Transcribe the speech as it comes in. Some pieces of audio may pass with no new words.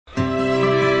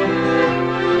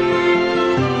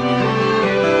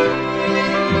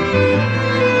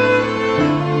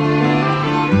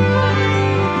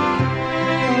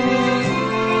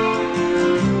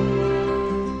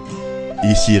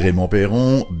Ici Raymond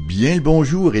Perron, bien le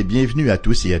bonjour et bienvenue à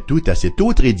tous et à toutes à cette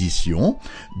autre édition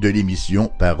de l'émission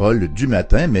Parole du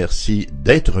matin. Merci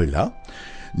d'être là.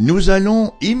 Nous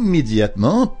allons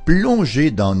immédiatement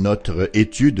plonger dans notre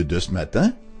étude de ce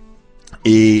matin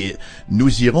et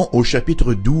nous irons au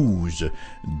chapitre 12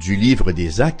 du livre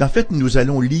des Actes. En fait, nous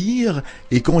allons lire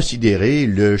et considérer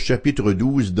le chapitre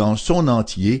 12 dans son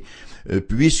entier,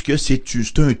 puisque c'est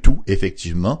un tout,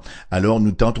 effectivement. Alors, nous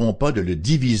ne tenterons pas de le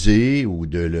diviser ou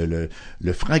de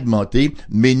le fragmenter,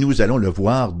 mais nous allons le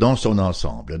voir dans son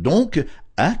ensemble. Donc,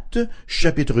 Actes,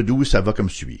 chapitre 12, ça va comme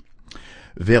suit.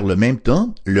 Vers le même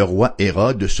temps, le roi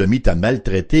Hérode se mit à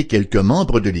maltraiter quelques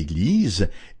membres de l'Église,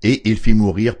 et il fit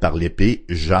mourir par l'épée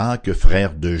Jacques,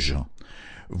 frère de Jean.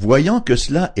 Voyant que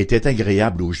cela était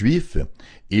agréable aux Juifs,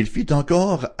 il fit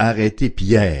encore arrêter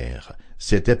Pierre.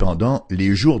 C'était pendant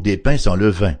les jours des pains sans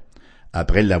levain.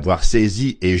 Après l'avoir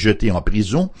saisi et jeté en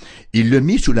prison, il le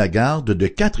mit sous la garde de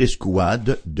 4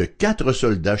 escouades, de 4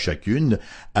 soldats chacune,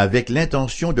 avec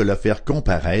l'intention de le faire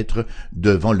comparaître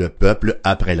devant le peuple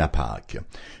après la Pâque.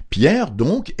 Pierre,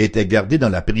 donc, était gardé dans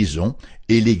la prison,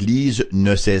 et l'Église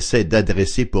ne cessait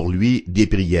d'adresser pour lui des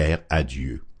prières à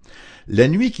Dieu. La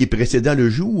nuit qui précéda le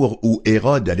jour où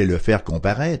Hérode allait le faire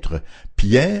comparaître,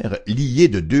 Pierre, lié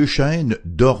de 2 chaînes,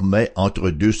 dormait entre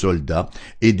 2 soldats,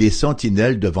 et des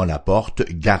sentinelles devant la porte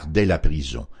gardaient la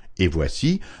prison. Et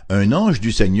voici, un ange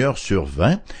du Seigneur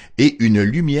survint, et une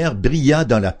lumière brilla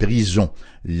dans la prison.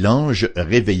 L'ange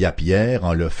réveilla Pierre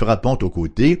en le frappant au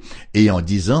côté, et en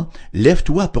disant «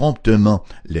 Lève-toi promptement ».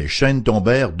 Les chaînes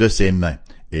tombèrent de ses mains.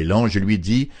 Et l'ange lui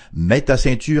dit, « Mets ta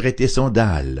ceinture et tes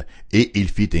sandales. » Et il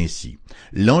fit ainsi.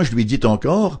 L'ange lui dit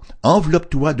encore, «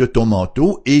 Enveloppe-toi de ton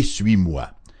manteau et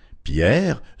suis-moi. »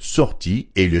 Pierre sortit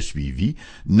et le suivit,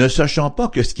 ne sachant pas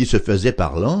que ce qui se faisait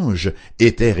par l'ange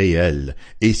était réel,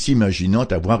 et s'imaginant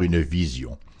avoir une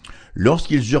vision.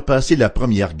 Lorsqu'ils eurent passé la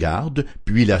première garde,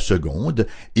 puis la seconde,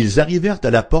 ils arrivèrent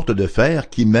à la porte de fer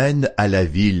qui mène à la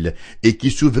ville, et qui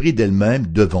s'ouvrit d'elle-même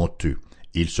devant eux.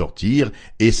 Ils sortirent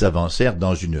et s'avancèrent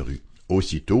dans une rue.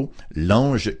 Aussitôt,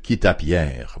 l'ange quitta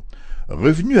Pierre.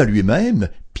 Revenu à lui-même,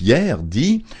 Pierre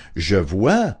dit, « Je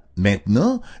vois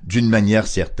maintenant, d'une manière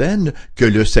certaine, que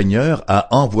le Seigneur a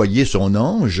envoyé son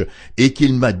ange et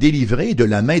qu'il m'a délivré de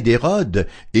la main d'Hérode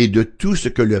et de tout ce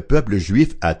que le peuple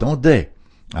juif attendait. »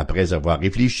 Après avoir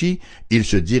réfléchi, il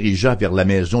se dirigea vers la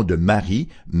maison de Marie,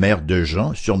 mère de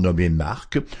Jean, surnommée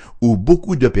Marc, où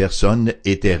beaucoup de personnes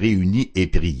étaient réunies et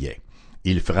priaient.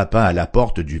 Il frappa à la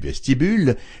porte du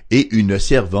vestibule, et une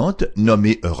servante,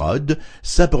 nommée Hérode,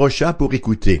 s'approcha pour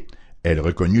écouter. Elle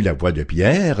reconnut la voix de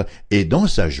Pierre, et dans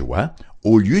sa joie,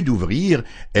 au lieu d'ouvrir,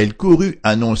 elle courut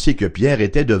annoncer que Pierre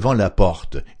était devant la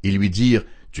porte. Ils lui dirent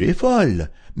 « Tu es folle !»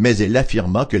 Mais elle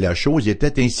affirma que la chose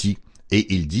était ainsi.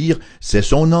 Et ils dirent « C'est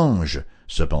son ange !»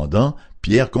 Cependant,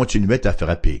 Pierre continuait à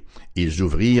frapper. Ils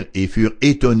ouvrirent et furent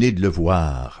étonnés de le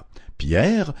voir.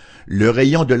 Pierre, le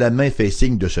rayant de la main fait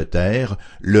signe de se taire,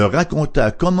 leur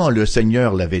raconta comment le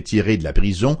Seigneur l'avait tiré de la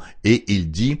prison, et il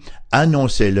dit «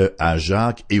 Annoncez-le à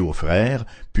Jacques et aux frères »,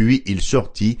 puis il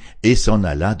sortit et s'en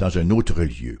alla dans un autre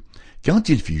lieu. Quand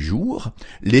il fit jour,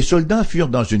 les soldats furent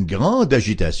dans une grande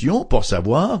agitation pour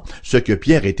savoir ce que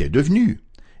Pierre était devenu.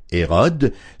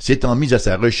 Hérode, s'étant mis à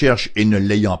sa recherche et ne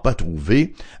l'ayant pas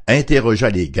trouvé, interrogea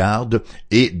les gardes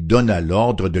et donna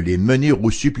l'ordre de les mener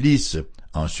au supplice.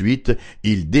 Ensuite,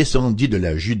 il descendit de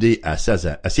la Judée à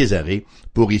Césarée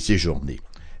pour y séjourner.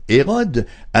 Hérode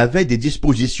avait des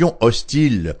dispositions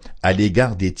hostiles à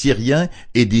l'égard des Tyriens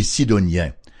et des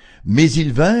Sidoniens, mais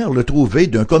ils vinrent le trouver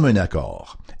d'un commun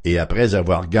accord. Et après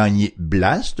avoir gagné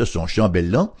Blaste, son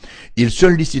chambellan, ils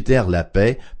sollicitèrent la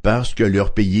paix parce que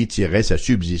leur pays tirait sa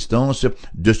subsistance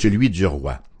de celui du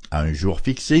roi. À un jour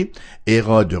fixé,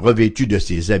 Hérode, revêtu de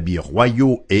ses habits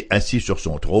royaux et assis sur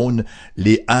son trône,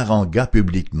 les harangua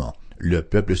publiquement. Le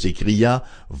peuple s'écria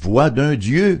 « Voix d'un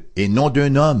Dieu et non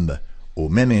d'un homme !» Au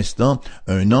même instant,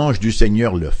 un ange du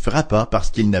Seigneur le frappa parce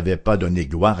qu'il n'avait pas donné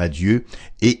gloire à Dieu,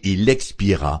 et il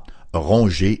expira,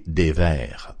 rongé des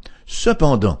vers.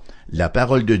 Cependant, la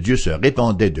parole de Dieu se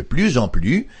répandait de plus en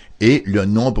plus, et le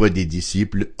nombre des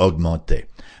disciples augmentait.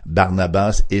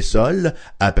 Barnabas et Saul,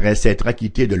 après s'être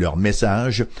acquittés de leur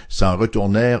message, s'en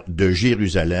retournèrent de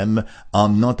Jérusalem,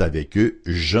 emmenant avec eux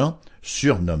Jean,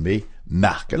 surnommé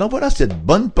Marc. Alors voilà cette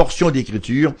bonne portion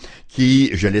d'écriture qui,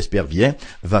 je l'espère bien,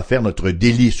 va faire notre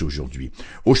délice aujourd'hui.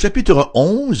 Au chapitre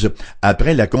 11,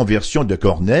 après la conversion de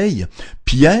Corneille,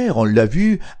 Pierre, on l'a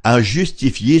vu, a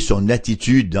justifié son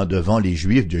attitude devant les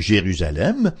Juifs de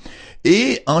Jérusalem.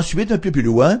 Et ensuite, un peu plus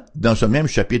loin, dans ce même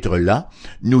chapitre-là,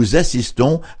 nous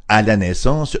assistons à la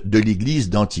naissance de l'église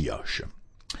d'Antioche.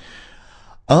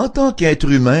 En tant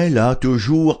qu'être humain, là,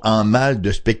 toujours en mal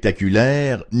de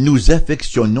spectaculaire, nous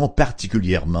affectionnons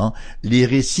particulièrement les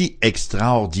récits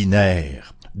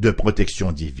extraordinaires de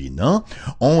protection divine. Hein?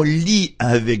 On lit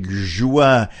avec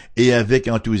joie et avec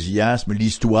enthousiasme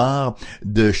l'histoire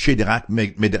de Shadrach,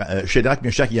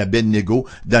 Meshach et Abednego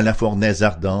dans la fournaise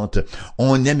ardente.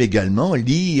 On aime également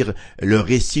lire le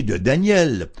récit de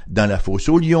Daniel dans la fosse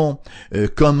aux lions,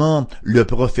 comment le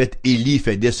prophète Élie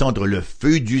fait descendre le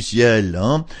feu du ciel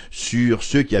sur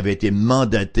ceux qui avaient été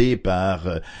mandatés par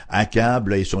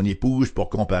Akab et son épouse pour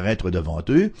comparaître devant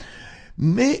eux.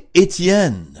 Mais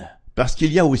Étienne, parce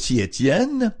qu'il y a aussi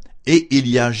Étienne, et il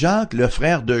y a Jacques, le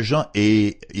frère de Jean,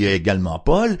 et il y a également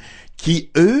Paul,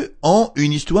 qui, eux, ont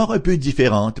une histoire un peu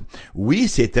différente. Oui,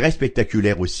 c'est très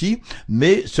spectaculaire aussi,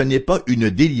 mais ce n'est pas une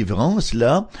délivrance,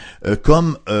 là,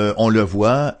 comme on le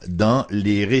voit dans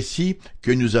les récits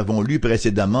que nous avons lus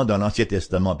précédemment dans l'Ancien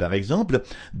Testament. Par exemple,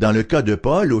 dans le cas de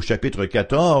Paul, au chapitre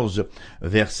 14,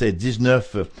 verset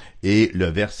 19 et le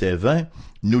verset 20,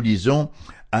 nous lisons: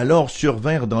 Alors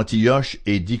survinrent d'Antioche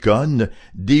et d'Icône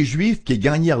des Juifs qui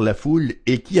gagnèrent la foule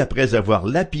et qui, après avoir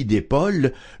lapidé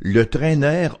Paul, le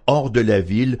traînèrent hors de la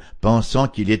ville, pensant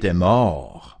qu'il était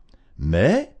mort.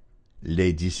 Mais,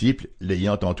 les disciples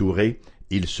l'ayant entouré,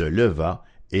 il se leva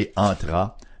et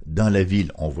entra dans la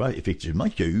ville. On voit effectivement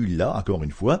qu'il y a eu là, encore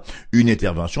une fois, une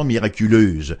intervention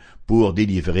miraculeuse pour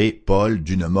délivrer Paul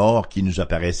d'une mort qui nous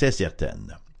apparaissait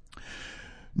certaine.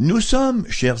 Nous sommes,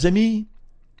 chers amis,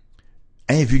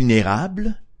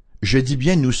 invulnérables, je dis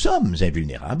bien nous sommes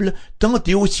invulnérables, tant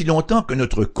et aussi longtemps que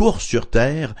notre course sur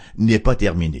terre n'est pas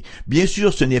terminée. Bien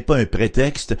sûr, ce n'est pas un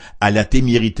prétexte à la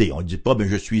témérité. On ne dit pas,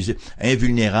 je suis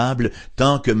invulnérable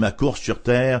tant que ma course sur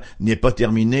terre n'est pas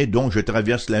terminée, donc je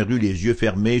traverse la rue les yeux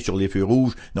fermés sur les feux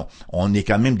rouges. Non, on est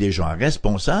quand même des gens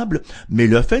responsables, mais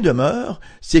le fait demeure,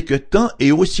 c'est que tant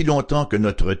et aussi longtemps que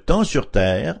notre temps sur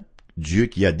terre, Dieu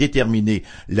qui a déterminé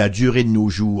la durée de nos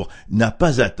jours n'a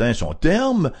pas atteint son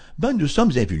terme, nous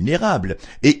sommes invulnérables.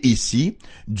 Et ici,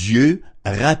 Dieu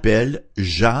rappelle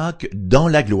Jacques dans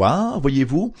la gloire,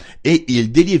 voyez-vous, et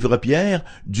il délivre Pierre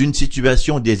d'une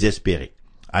situation désespérée.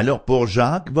 Alors pour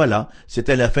Jacques, voilà,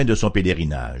 c'était la fin de son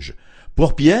pèlerinage.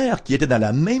 Pour Pierre, qui était dans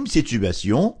la même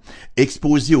situation,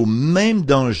 exposé au même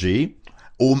danger,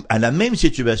 à la même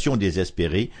situation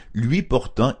désespérée, lui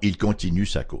pourtant, il continue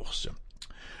sa course.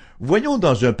 Voyons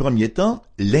dans un premier temps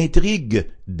l'intrigue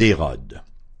d'Hérode.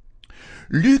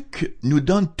 Luc nous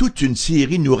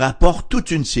rapporte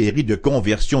toute une série de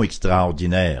conversions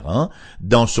extraordinaires.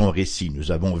 Dans son récit,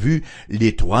 nous avons vu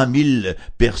les 3000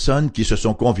 personnes qui se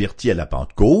sont converties à la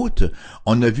Pentecôte.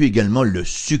 On a vu également le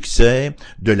succès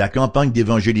de la campagne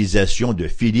d'évangélisation de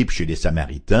Philippe chez les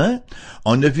Samaritains.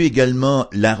 On a vu également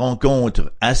la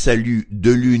rencontre à salut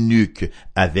de l'eunuque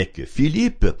avec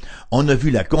Philippe. On a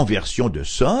vu la conversion de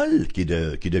Saul, qui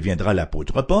deviendra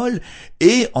l'apôtre Paul.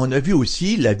 Et on a vu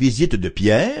aussi la visite de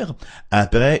Pierre,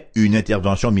 après une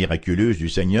intervention miraculeuse du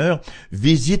Seigneur,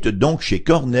 visite donc chez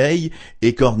Corneille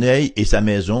et sa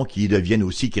maison qui deviennent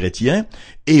aussi chrétiens,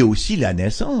 et aussi la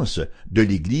naissance de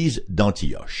l'église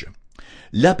d'Antioche.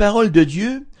 La parole de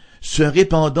Dieu se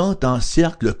répandant en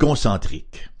cercle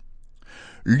concentrique.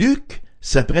 Luc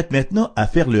s'apprête maintenant à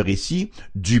faire le récit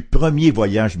du premier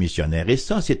voyage missionnaire, et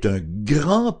ça, c'est un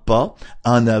grand pas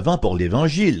en avant pour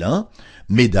l'Évangile,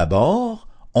 Mais d'abord,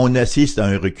 on assiste à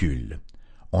un recul.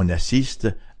 On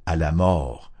assiste à la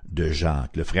mort de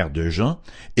Jacques, le frère de Jean,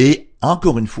 et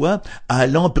encore une fois, à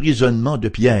l'emprisonnement de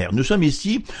Pierre. Nous sommes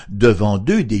ici devant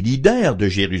deux des leaders de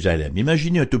Jérusalem.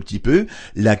 Imaginez un tout petit peu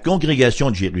la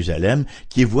congrégation de Jérusalem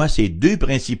qui voit ces deux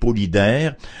principaux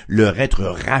leaders leur être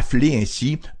raflés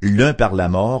ainsi, l'un par la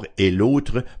mort et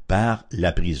l'autre par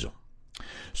la prison.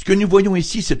 Ce que nous voyons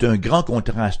ici, c'est un grand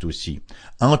contraste aussi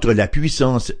entre la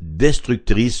puissance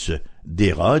destructrice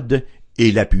d'Hérode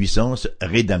et la puissance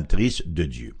rédemptrice de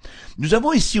Dieu. Nous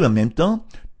avons ici en même temps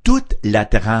toute la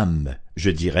trame, je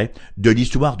dirais, de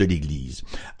l'histoire de l'Église.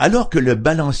 Alors que le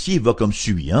balancier va comme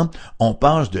suit, on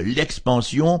passe de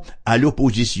l'expansion à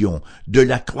l'opposition, de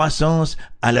la croissance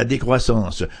à la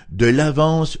décroissance, de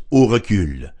l'avance au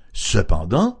recul.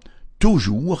 Cependant,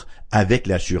 toujours avec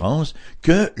l'assurance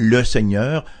que le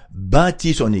Seigneur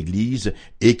bâtit son Église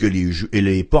et que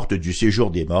les portes du séjour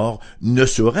des morts ne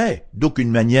sauraient d'aucune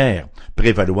manière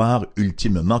prévaloir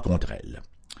ultimement contre elle.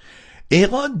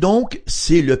 Hérode, donc,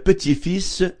 c'est le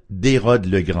petit-fils d'Hérode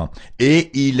le Grand, et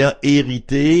il a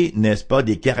hérité, n'est-ce pas,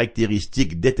 des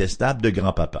caractéristiques détestables de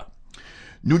grand-papa.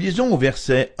 Nous lisons au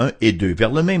verset 1 et 2,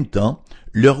 vers le même temps,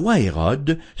 le roi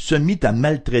Hérode se mit à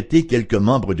maltraiter quelques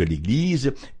membres de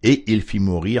l'Église et il fit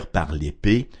mourir par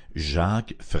l'épée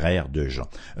Jacques, frère de Jean.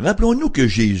 Rappelons-nous que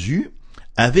Jésus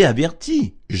avait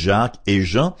averti Jacques et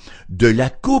Jean de la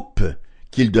coupe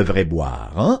qu'ils devraient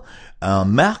boire. En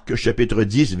Marc, chapitre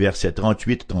 10, versets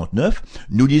 38-39,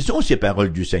 nous lisons ces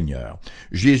paroles du Seigneur.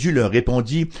 Jésus leur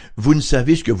répondit, « Vous ne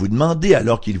savez ce que vous demandez,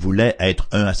 alors qu'ils voulaient être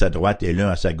un à sa droite et l'un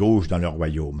à sa gauche dans leur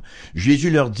royaume. »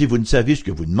 Jésus leur dit, « Vous ne savez ce que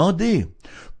vous demandez.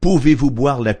 Pouvez-vous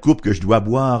boire la coupe que je dois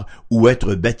boire ou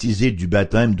être baptisé du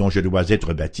baptême dont je dois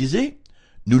être baptisé? »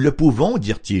 Nous le pouvons,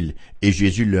 dirent-ils. Et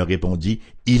Jésus leur répondit,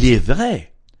 « Il est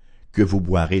vrai que vous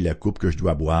boirez la coupe que je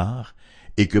dois boire,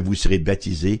 et que vous serez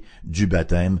baptisés du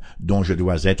baptême dont je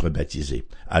dois être baptisé. »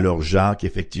 Alors Jacques,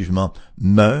 effectivement,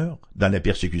 meurt dans la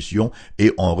persécution,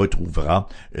 et on retrouvera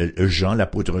Jean,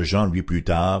 l'apôtre Jean, lui plus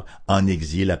tard, en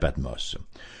exil à Patmos.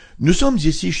 Nous sommes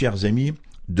ici, chers amis,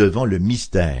 devant le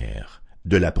mystère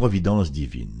de la providence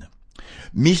divine.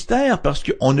 Mystère parce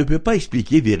qu'on ne peut pas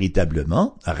expliquer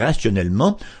véritablement,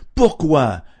 rationnellement,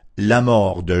 pourquoi la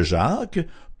mort de Jacques,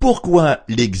 pourquoi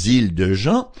l'exil de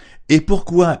Jean, et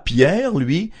pourquoi Pierre,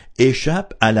 lui,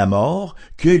 échappe à la mort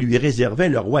que lui réservait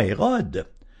le roi Hérode.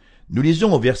 Nous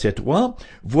lisons au verset 3,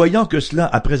 « Voyant que cela,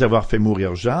 après avoir fait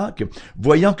mourir Jacques,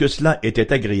 voyant que cela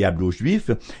était agréable aux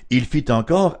Juifs, il fit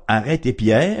encore arrêter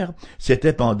Pierre,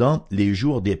 c'était pendant les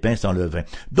jours des pains sans levain. »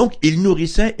 Donc, il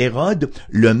nourrissait Hérode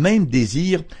le même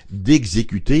désir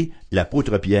d'exécuter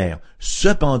l'apôtre Pierre.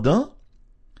 Cependant,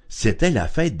 c'était la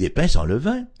fête des pains sans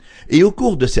levain. Et au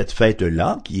cours de cette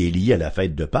fête-là, qui est liée à la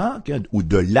fête de Pâques, ou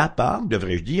de la Pâques,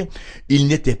 devrais-je dire, il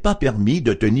n'était pas permis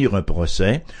de tenir un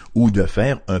procès ou de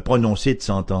faire un prononcé de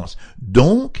sentence.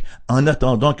 Donc, en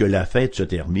attendant que la fête se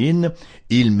termine,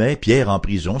 il met Pierre en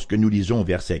prison, ce que nous lisons au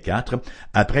verset 4.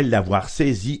 Après l'avoir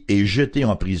saisi et jeté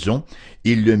en prison,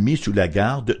 il le mit sous la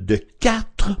garde de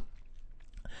quatre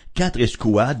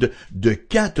escouades de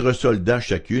 4 soldats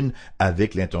chacune,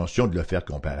 avec l'intention de le faire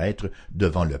comparaître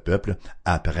devant le peuple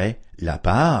après la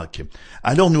Pâque.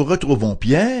 Alors nous retrouvons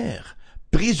Pierre,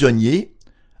 prisonnier,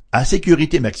 à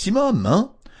sécurité maximum,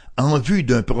 en vue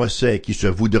d'un procès qui se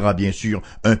voudra bien sûr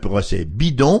un procès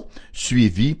bidon,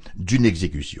 suivi d'une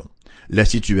exécution. La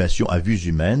situation à vue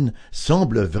humaine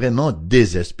semble vraiment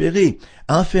désespérée.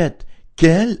 En fait,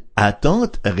 quelle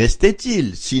attente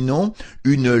restait-il, sinon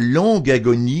une longue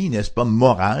agonie, n'est-ce pas,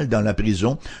 morale dans la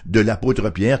prison de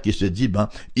l'apôtre Pierre qui se dit,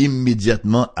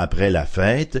 immédiatement après la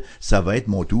fête, ça va être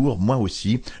mon tour, moi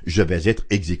aussi, je vais être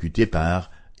exécuté par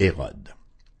Hérode.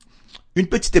 Une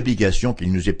petite application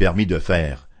qu'il nous est permis de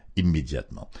faire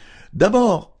immédiatement.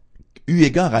 D'abord, eu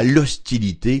égard à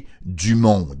l'hostilité du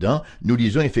monde. Nous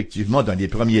lisons effectivement dans les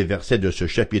premiers versets de ce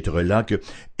chapitre-là que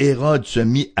Hérode se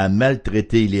mit à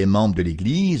maltraiter les membres de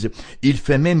l'Église, il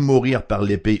fait même mourir par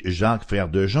l'épée Jacques, frère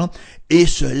de Jean, et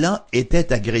cela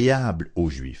était agréable aux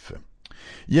Juifs.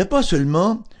 Il n'y a pas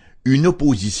seulement une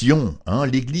opposition,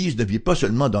 l'Église ne vit pas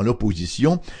seulement dans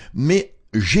l'opposition, mais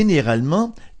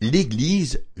généralement,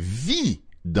 l'Église vit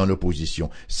dans l'opposition.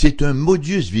 C'est un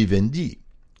modus vivendi.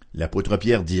 L'apôtre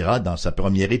Pierre dira dans sa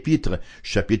première épître,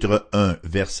 chapitre 1,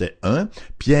 verset 1,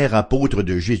 « Pierre, apôtre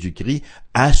de Jésus-Christ,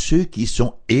 à ceux qui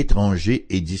sont étrangers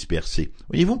et dispersés. »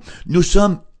 Voyez-vous, nous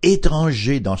sommes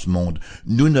étrangers dans ce monde.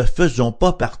 Nous ne faisons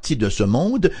pas partie de ce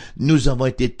monde. Nous avons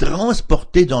été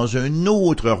transportés dans un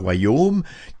autre royaume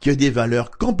qui a des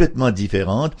valeurs complètement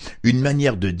différentes, une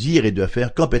manière de dire et de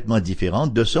faire complètement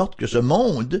différente, de sorte que ce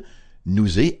monde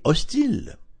nous est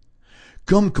hostile.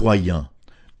 Comme croyants,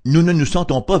 nous ne nous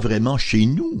sentons pas vraiment chez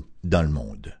nous dans le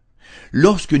monde.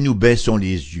 Lorsque nous baissons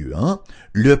les yeux,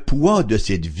 le poids de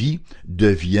cette vie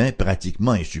devient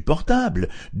pratiquement insupportable,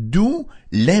 d'où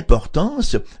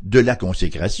l'importance de la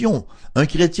consécration. Un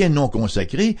chrétien non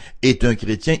consacré est un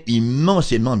chrétien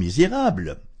immensément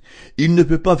misérable. Il ne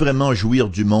peut pas vraiment jouir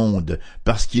du monde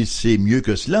parce qu'il sait mieux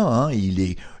que cela, il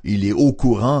est au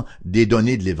courant des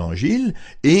données de l'Évangile,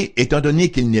 et étant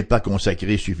donné qu'il n'est pas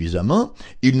consacré suffisamment,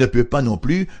 il ne peut pas non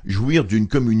plus jouir d'une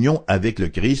communion avec le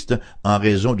Christ en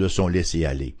raison de son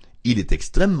laisser-aller. Il est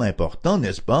extrêmement important,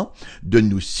 n'est-ce pas, de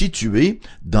nous situer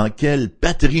dans quelle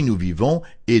patrie nous vivons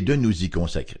et de nous y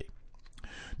consacrer.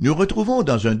 Nous retrouvons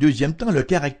dans un deuxième temps le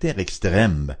caractère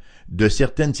extrême de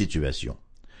certaines situations.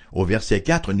 Au verset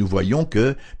 4, nous voyons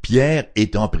que Pierre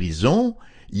est en prison,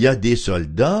 il y a des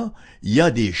soldats, il y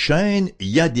a des chaînes, il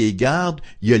y a des gardes,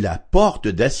 il y a la porte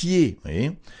d'acier.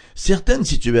 Certaines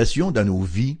situations dans nos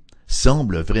vies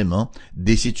semblent vraiment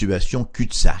des situations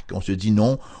cul-de-sac. On se dit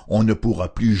non, on ne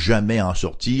pourra plus jamais en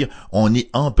sortir, on est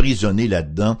emprisonné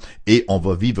là-dedans et on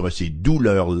va vivre ces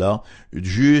douleurs-là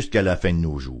jusqu'à la fin de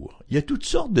nos jours. Il y a toutes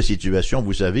sortes de situations,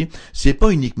 vous savez, c'est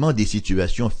pas uniquement des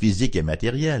situations physiques et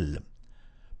matérielles.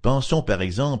 Pensons par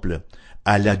exemple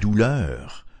à la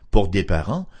douleur, pour des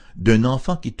parents, d'un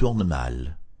enfant qui tourne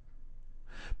mal.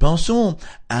 Pensons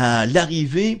à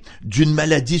l'arrivée d'une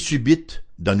maladie subite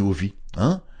dans nos vies,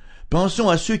 hein? Pensons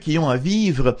à ceux qui ont à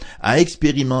vivre, à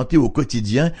expérimenter au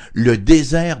quotidien le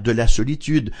désert de la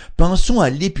solitude. Pensons à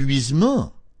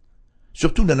l'épuisement,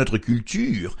 surtout dans notre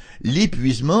culture,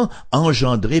 l'épuisement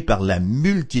engendré par la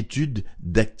multitude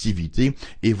d'activités,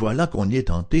 et voilà qu'on est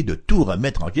tenté de tout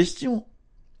remettre en question.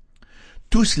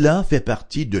 Tout cela fait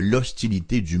partie de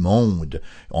l'hostilité du monde.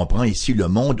 On prend ici le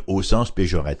monde au sens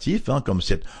péjoratif, comme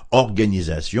cette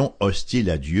organisation hostile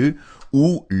à Dieu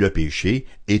où le péché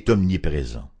est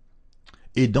omniprésent.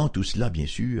 Et dans tout cela, bien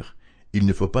sûr, il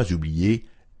ne faut pas oublier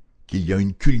qu'il y a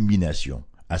une culmination,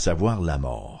 à savoir la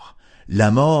mort.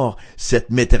 La mort, cette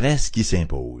maîtresse qui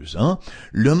s'impose.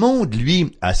 Le monde,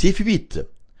 lui, a ses fuites.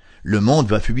 Le monde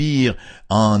va fuir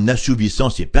en assouvissant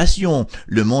ses passions.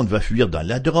 Le monde va fuir dans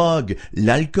la drogue,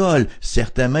 l'alcool.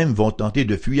 Certains même vont tenter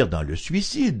de fuir dans le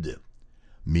suicide.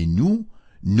 Mais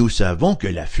nous savons que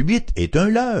la fuite est un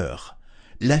leurre.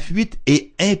 La fuite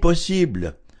est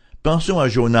impossible. Pensons à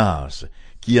Jonas,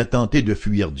 qui a tenté de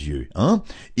fuir Dieu.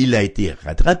 Il a été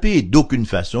rattrapé. D'aucune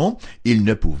façon, il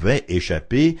ne pouvait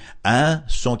échapper à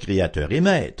son Créateur et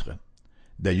Maître.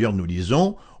 D'ailleurs, nous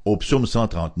lisons au psaume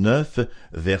 139,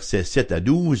 versets 7 à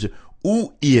 12, «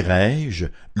 Où irai-je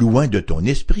loin de ton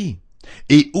esprit?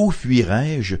 Et où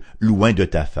fuirai-je loin de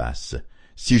ta face?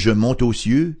 Si je monte aux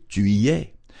cieux, tu y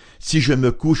es. Si je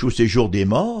me couche au séjour des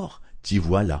morts, t'y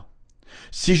voilà.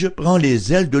 Si je prends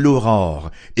les ailes de l'aurore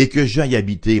et que j'aille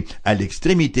habiter à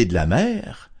l'extrémité de la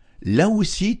mer, là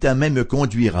aussi ta main me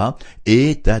conduira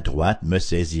et ta droite me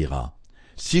saisira.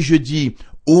 Si je dis,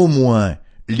 au moins,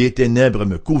 les ténèbres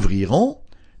me couvriront,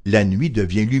 la nuit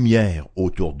devient lumière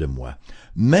autour de moi.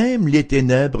 Même les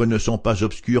ténèbres ne sont pas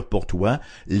obscures pour toi,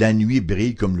 la nuit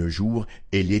brille comme le jour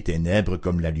et les ténèbres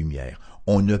comme la lumière.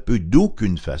 On ne peut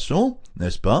d'aucune façon,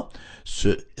 n'est-ce pas,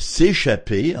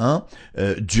 s'échapper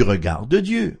du regard de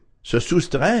Dieu, se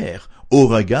soustraire au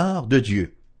regard de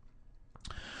Dieu.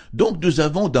 Donc nous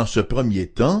avons dans ce premier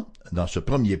temps, dans ce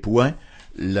premier point,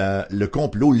 le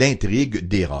complot, l'intrigue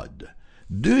d'Hérode.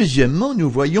 Deuxièmement, nous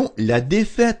voyons la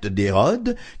défaite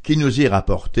d'Hérode qui nous est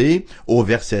rapportée au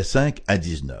verset 5 à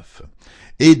 19.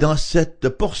 Et dans cette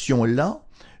portion-là,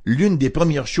 l'une des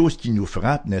premières choses qui nous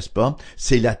frappe, n'est-ce pas,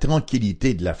 c'est la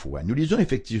tranquillité de la foi. Nous lisons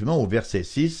effectivement au verset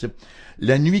 6, «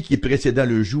 La nuit qui précéda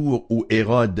le jour où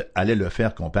Hérode allait le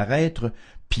faire comparaître,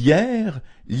 Pierre,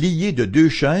 lié de 2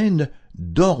 chaînes,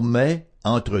 dormait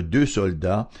entre 2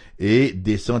 soldats et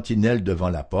des sentinelles devant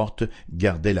la porte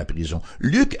gardaient la prison. »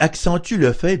 Luc accentue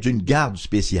le fait d'une garde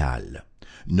spéciale.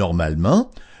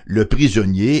 Normalement, le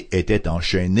prisonnier était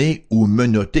enchaîné ou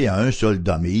menotté à un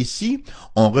soldat, mais ici,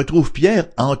 on retrouve Pierre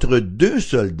entre 2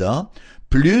 soldats,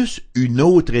 plus une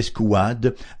autre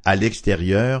escouade à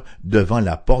l'extérieur devant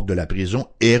la porte de la prison.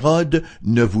 Hérode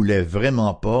ne voulait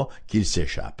vraiment pas qu'il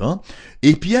s'échappe.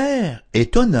 Et Pierre,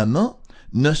 étonnamment,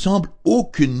 ne semble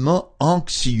aucunement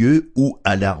anxieux ou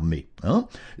alarmé.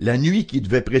 La nuit qui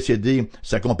devait précéder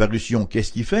sa comparution,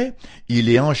 qu'est-ce qu'il fait? Il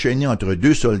est enchaîné entre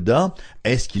 2 soldats.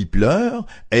 Est-ce qu'il pleure?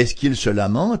 Est-ce qu'il se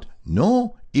lamente?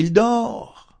 Non, il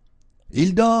dort.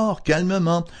 Il dort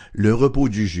calmement, le repos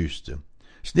du juste.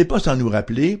 Ce n'est pas sans nous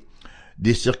rappeler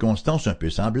des circonstances un peu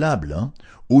semblables,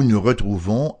 où nous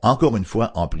retrouvons, encore une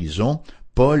fois en prison,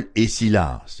 Paul et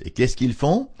Silas. Et qu'est-ce qu'ils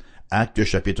font? Actes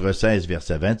chapitre 16,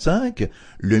 verset 25, vers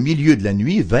le milieu de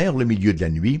la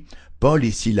nuit, Paul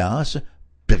et Silas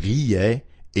priaient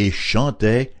et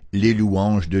chantaient les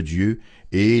louanges de Dieu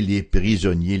et les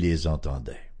prisonniers les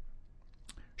entendaient.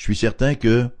 Je suis certain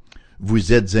que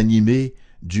vous êtes animés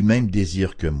du même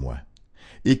désir que moi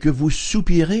et que vous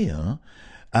soupirez,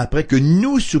 après que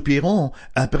nous soupirons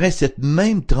après cette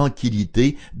même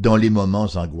tranquillité dans les moments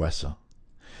angoissants.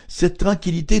 Cette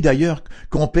tranquillité d'ailleurs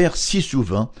qu'on perd si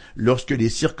souvent lorsque les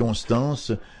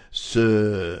circonstances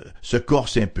se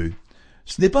corsent un peu.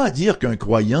 Ce n'est pas à dire qu'un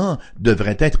croyant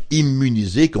devrait être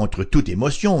immunisé contre toute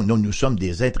émotion. Nous sommes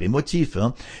des êtres émotifs,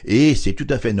 et c'est tout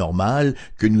à fait normal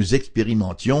que nous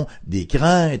expérimentions des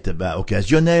craintes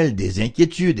occasionnelles, des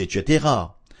inquiétudes, etc.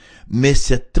 Mais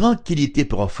cette tranquillité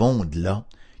profonde-là,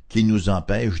 qui nous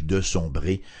empêche de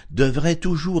sombrer, devrait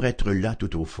toujours être là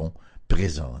tout au fond,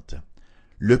 présente.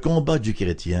 Le combat du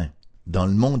chrétien dans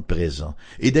le monde présent,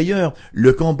 et d'ailleurs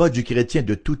le combat du chrétien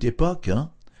de toute époque,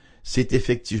 c'est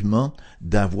effectivement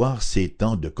d'avoir ces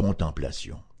temps de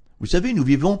contemplation. Vous savez, nous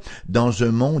vivons dans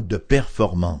un monde de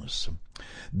performance,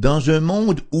 dans un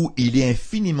monde où il est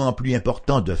infiniment plus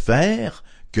important de faire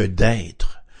que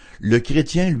d'être. Le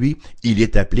chrétien, lui, il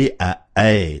est appelé à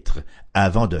être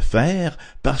avant de faire,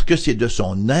 parce que c'est de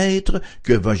son être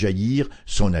que va jaillir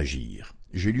son agir.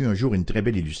 J'ai lu un jour une très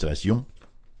belle illustration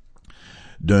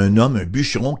d'un homme, un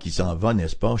bûcheron qui s'en va,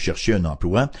 n'est-ce pas, chercher un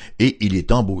emploi, et il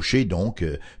est embauché donc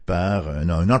par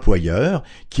un employeur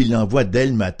qui l'envoie dès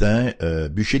le matin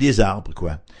bûcher des arbres,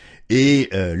 quoi. Et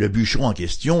le bûcheron en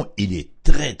question, il est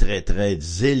très, très, très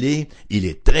zélé, il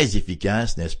est très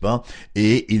efficace, n'est-ce pas?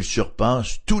 Et il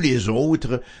surpasse tous les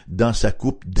autres dans sa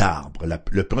coupe d'arbres.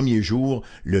 Le premier jour,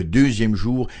 le deuxième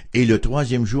jour et le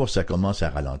troisième jour, ça commence à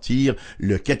ralentir.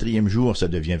 Le quatrième jour, ça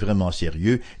devient vraiment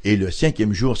sérieux. Et le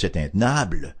cinquième jour, c'est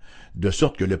intenable. De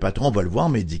sorte que le patron va le voir,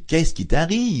 mais il dit, qu'est-ce qui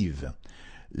t'arrive?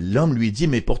 L'homme lui dit,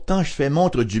 mais pourtant je fais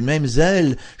montre du même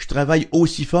zèle, je travaille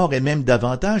aussi fort et même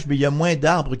davantage, mais il y a moins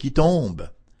d'arbres qui tombent.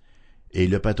 Et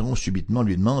le patron subitement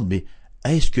lui demande, mais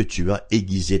est-ce que tu as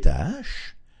aiguisé ta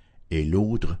hache? Et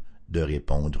l'autre de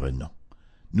répondre non.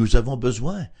 Nous avons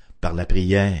besoin, par la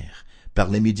prière, par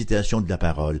la méditation de la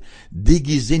parole,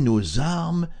 d'aiguiser nos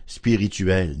armes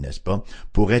spirituelles, n'est-ce pas,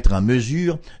 pour être en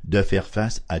mesure de faire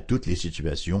face à toutes les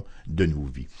situations de nos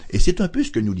vies. Et c'est un peu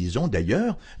ce que nous lisons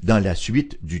d'ailleurs dans la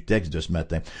suite du texte de ce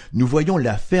matin. Nous voyons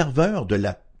la ferveur de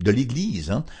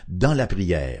l'Église dans la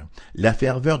prière. La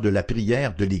ferveur de la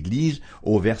prière de l'Église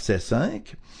au verset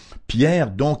 5.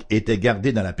 Pierre donc était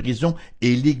gardé dans la prison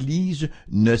et l'Église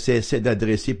ne cessait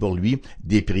d'adresser pour lui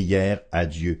des prières à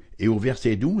Dieu. Et au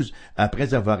verset 12,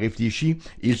 après avoir réfléchi,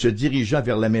 il se dirigea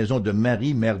vers la maison de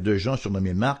Marie, mère de Jean,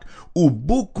 surnommé Marc, où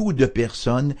beaucoup de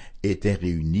personnes étaient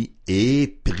réunies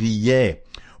et priaient.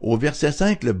 Au verset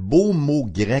 5, le beau mot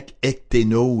grec «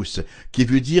 ektenos » qui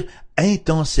veut dire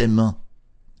intensément.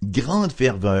 Grande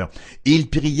ferveur. Il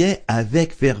priait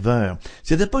avec ferveur.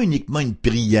 C'était pas uniquement une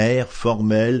prière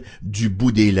formelle du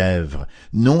bout des lèvres.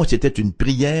 Non, c'était une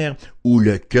prière où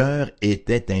le cœur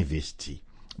était investi.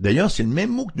 D'ailleurs, c'est le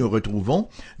même mot que nous retrouvons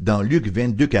dans Luc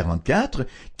 22, 44,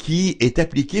 qui est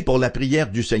appliqué pour la prière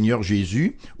du Seigneur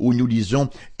Jésus, où nous lisons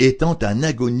 « Étant en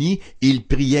agonie, il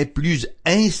priait plus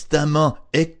instamment,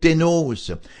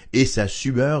 ektenos, et sa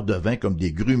sueur devint comme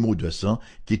des grumeaux de sang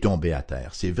qui tombaient à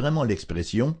terre. » C'est vraiment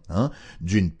l'expression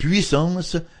d'une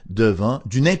impuissance devant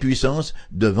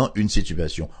une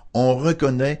situation. On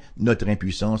reconnaît notre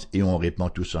impuissance et on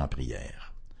répand tout ça en prière.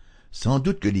 Sans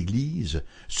doute que l'Église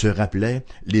se rappelait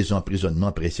les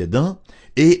emprisonnements précédents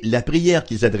et la prière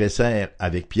qu'ils adressèrent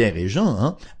avec Pierre et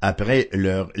Jean, après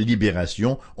leur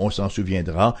libération. On s'en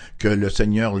souviendra que le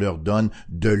Seigneur leur donne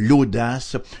de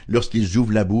l'audace lorsqu'ils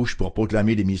ouvrent la bouche pour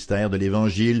proclamer les mystères de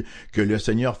l'Évangile, que le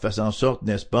Seigneur fasse en sorte,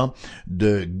 n'est-ce pas,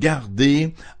 de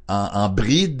garder en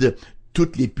bride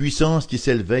toutes les puissances qui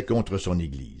s'élevaient contre son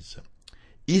Église.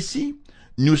 Ici,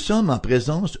 nous sommes en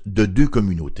présence de deux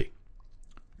communautés.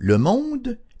 Le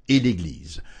monde et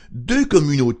l'Église. Deux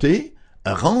communautés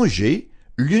rangées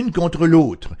l'une contre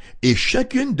l'autre, et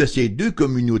chacune de ces deux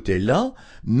communautés-là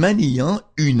maniant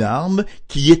une arme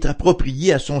qui est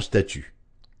appropriée à son statut.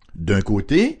 D'un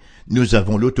côté, nous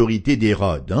avons l'autorité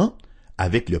d'Hérode,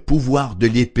 avec le pouvoir de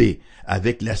l'épée,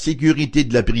 avec la sécurité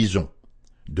de la prison.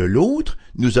 De l'autre,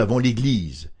 nous avons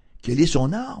l'Église. Quelle est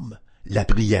son arme? La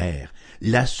prière.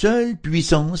 La seule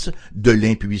puissance de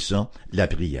l'impuissant, la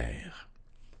prière.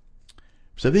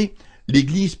 Vous savez,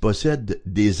 l'Église possède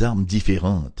des armes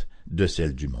différentes de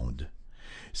celles du monde.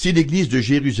 Si l'Église de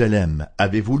Jérusalem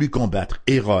avait voulu combattre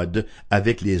Hérode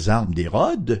avec les armes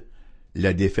d'Hérode,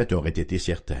 la défaite aurait été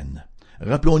certaine.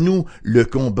 Rappelons-nous le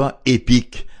combat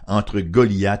épique entre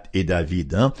Goliath et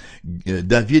David.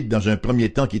 David, dans un premier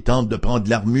temps, qui tente de prendre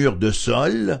l'armure de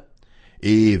Saul,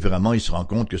 et vraiment, il se rend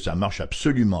compte que ça marche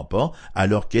absolument pas.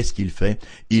 Alors, qu'est-ce qu'il fait?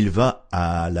 Il va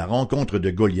à la rencontre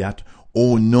de Goliath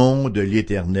au nom de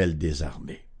l'Éternel des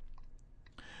armées.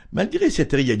 Malgré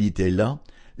cette réalité-là,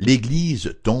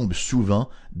 l'Église tombe souvent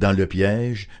dans le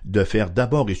piège de faire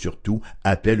d'abord et surtout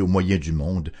appel aux moyens du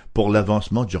monde pour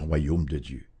l'avancement du royaume de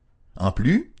Dieu. En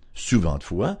plus, souvent de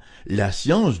fois, la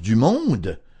science du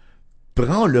monde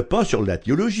prend le pas sur la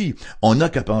théologie. On n'a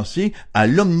qu'à penser à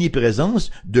l'omniprésence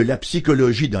de la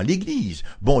psychologie dans l'Église.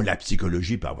 Bon, la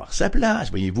psychologie peut avoir sa place,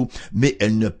 voyez-vous, mais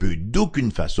elle ne peut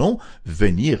d'aucune façon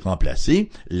venir remplacer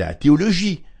la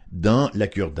théologie dans la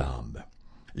cure d'âme.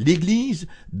 L'Église,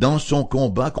 dans son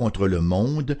combat contre le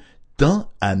monde,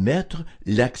 tend à mettre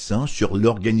l'accent sur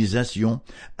l'organisation,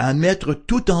 à mettre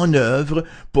tout en œuvre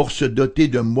pour se doter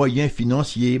de moyens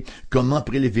financiers, comment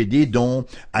prélever des dons,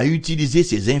 à utiliser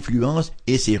ses influences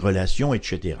et ses relations,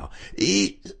 etc.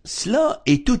 Et cela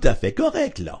est tout à fait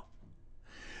correct, là.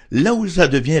 Là où ça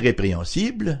devient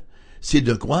répréhensible, c'est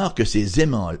de croire que ces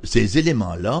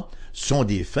éléments-là sont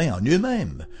des fins en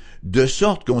eux-mêmes, de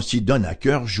sorte qu'on s'y donne à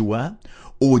cœur joie,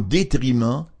 au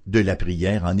détriment de la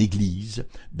prière en Église,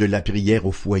 de la prière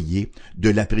au foyer, de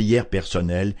la prière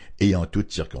personnelle et en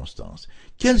toutes circonstances.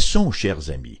 Quelles sont, chers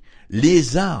amis,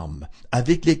 les armes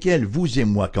avec lesquelles vous et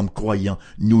moi, comme croyants,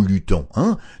 nous luttons.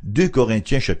 2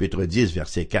 Corinthiens chapitre 10,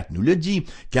 verset 4 nous le dit,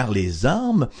 car les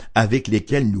armes avec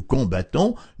lesquelles nous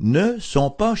combattons ne sont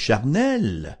pas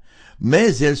charnelles,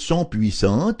 mais elles sont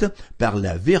puissantes par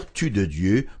la vertu de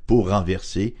Dieu pour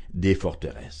renverser des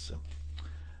forteresses.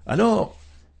 Alors,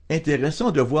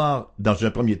 intéressant de voir dans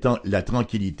un premier temps la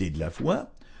tranquillité de la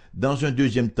foi, dans un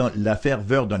deuxième temps la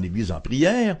ferveur dans l'Église en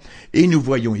prière, et nous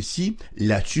voyons ici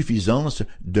la suffisance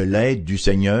de l'aide du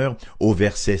Seigneur au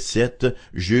verset 7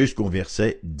 jusqu'au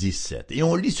verset 17. Et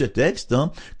on lit ce texte,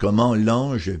 comment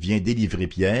l'ange vient délivrer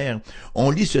Pierre, on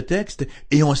lit ce texte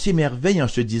et on s'émerveille en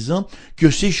se disant que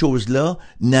ces choses-là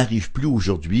n'arrivent plus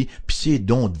aujourd'hui, puis c'est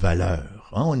donc de valeur.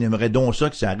 On aimerait donc ça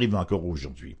que ça arrive encore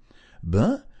aujourd'hui.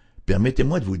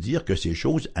 Permettez-moi de vous dire que ces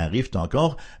choses arrivent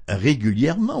encore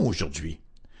régulièrement aujourd'hui.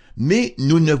 Mais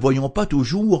nous ne voyons pas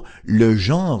toujours le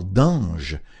genre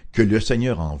d'ange que le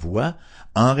Seigneur envoie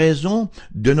en raison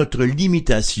de notre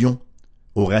limitation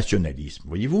au rationalisme.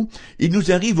 Voyez-vous, il nous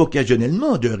arrive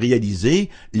occasionnellement de réaliser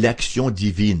l'action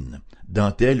divine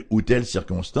dans telle ou telle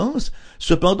circonstance,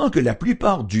 cependant que la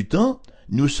plupart du temps,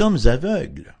 nous sommes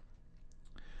aveugles.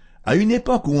 À une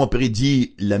époque où on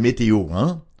prédit la météo,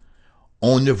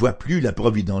 on ne voit plus la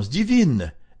providence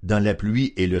divine dans la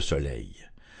pluie et le soleil.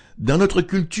 Dans notre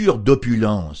culture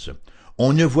d'opulence,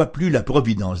 on ne voit plus la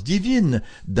providence divine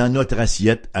dans notre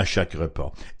assiette à chaque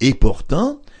repas. Et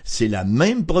pourtant, c'est la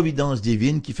même providence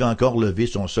divine qui fait encore lever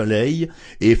son soleil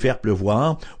et faire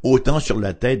pleuvoir autant sur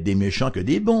la tête des méchants que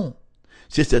des bons.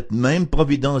 C'est cette même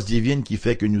providence divine qui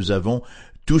fait que nous avons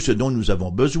tout ce dont nous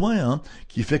avons besoin,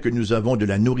 qui fait que nous avons de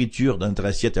la nourriture dans notre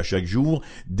assiette à chaque jour,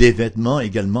 des vêtements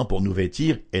également pour nous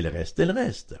vêtir, et le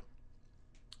reste.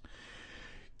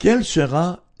 Quel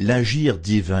sera l'agir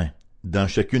divin dans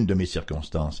chacune de mes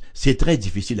circonstances? C'est très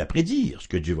difficile à prédire ce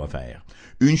que Dieu va faire.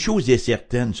 Une chose est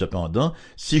certaine cependant,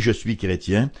 si je suis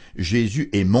chrétien, Jésus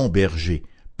est mon berger.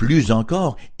 Plus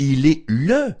encore, il est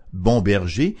le bon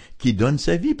berger qui donne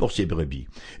sa vie pour ses brebis.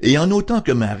 Et en autant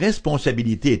que ma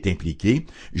responsabilité est impliquée,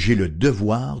 j'ai le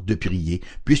devoir de prier,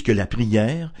 puisque la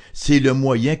prière, c'est le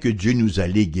moyen que Dieu nous a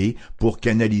légué pour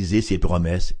canaliser ses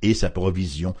promesses et sa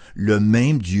provision. Le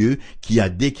même Dieu qui a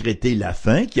décrété la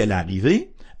fin qui allait arriver,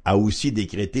 a aussi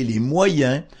décrété les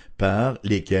moyens par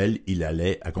lesquels il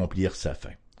allait accomplir sa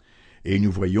fin. Et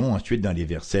nous voyons ensuite dans les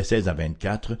versets 16 à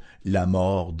 24 la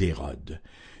mort d'Hérode.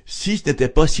 Si ce n'était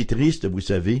pas si triste, vous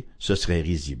savez, ce serait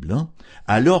risible.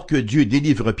 Alors que Dieu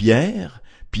délivre Pierre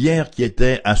qui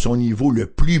était à son niveau le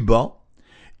plus bas,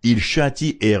 il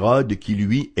châtie Hérode qui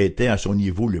lui était à son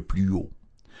niveau le plus haut.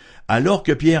 Alors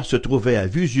que Pierre se trouvait à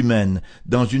vues humaines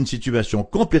dans une situation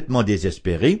complètement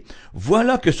désespérée,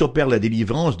 voilà que s'opère la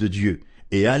délivrance de Dieu.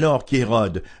 Et alors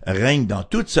qu'Hérode règne dans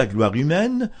toute sa gloire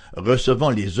humaine, recevant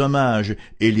les hommages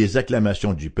et les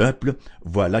acclamations du peuple,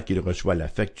 voilà qu'il reçoit la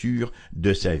facture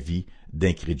de sa vie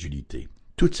d'incrédulité.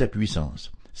 Toute sa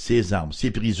puissance, ses armes,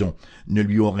 ses prisons ne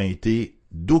lui auraient été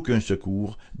d'aucun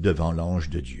secours devant l'ange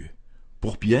de Dieu.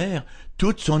 Pour Pierre,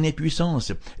 toute son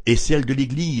impuissance et celle de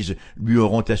l'Église lui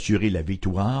auront assuré la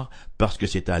victoire, parce que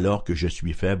c'est alors que je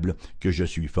suis faible, que je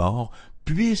suis fort,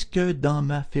 puisque dans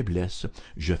ma faiblesse,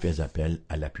 je fais appel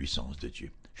à la puissance de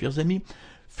Dieu. Chers amis,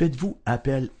 faites-vous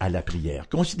appel à la prière.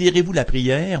 Considérez-vous la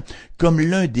prière comme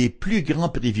l'un des plus grands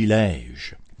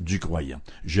privilèges du croyant.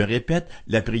 Je répète,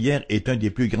 la prière est un des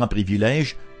plus grands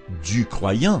privilèges du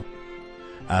croyant.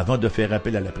 Avant de faire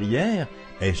appel à la prière,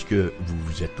 est-ce que vous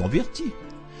vous êtes converti?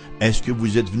 Est-ce que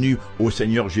vous êtes venu au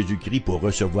Seigneur Jésus-Christ pour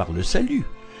recevoir le salut?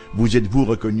 Vous êtes-vous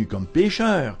reconnu comme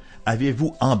pécheur?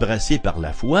 Avez-vous embrassé par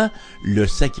la foi le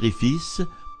sacrifice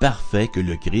parfait que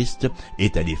le Christ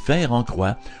est allé faire en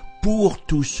croix pour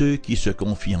tous ceux qui se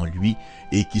confient en lui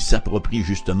et qui s'approprient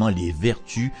justement les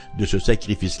vertus de ce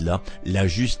sacrifice-là, la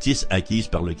justice acquise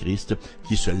par le Christ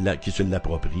qui se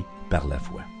l'approprie par la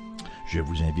foi? Je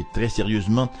vous invite très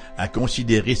sérieusement à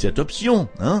considérer cette option,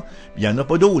 Il n'y en a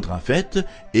pas d'autre en fait,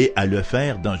 et à le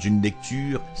faire dans une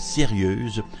lecture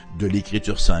sérieuse de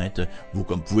l'Écriture sainte. Vous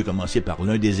pouvez commencer par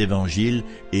l'un des évangiles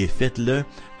et faites-le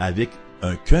avec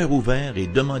un cœur ouvert et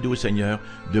demandez au Seigneur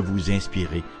de vous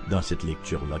inspirer dans cette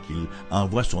lecture-là, qu'il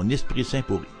envoie son Esprit Saint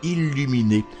pour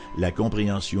illuminer la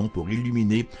compréhension, pour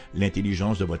illuminer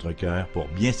l'intelligence de votre cœur, pour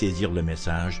bien saisir le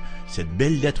message, cette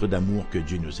belle lettre d'amour que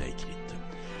Dieu nous a écrite.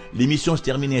 L'émission se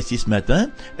termine ainsi ce matin.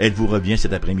 Elle vous revient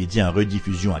cet après-midi en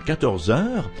rediffusion à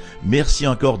 14h. Merci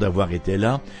encore d'avoir été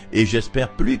là et j'espère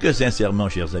plus que sincèrement,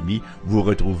 chers amis, vous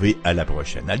retrouver à la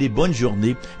prochaine. Allez, bonne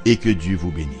journée et que Dieu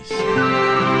vous bénisse.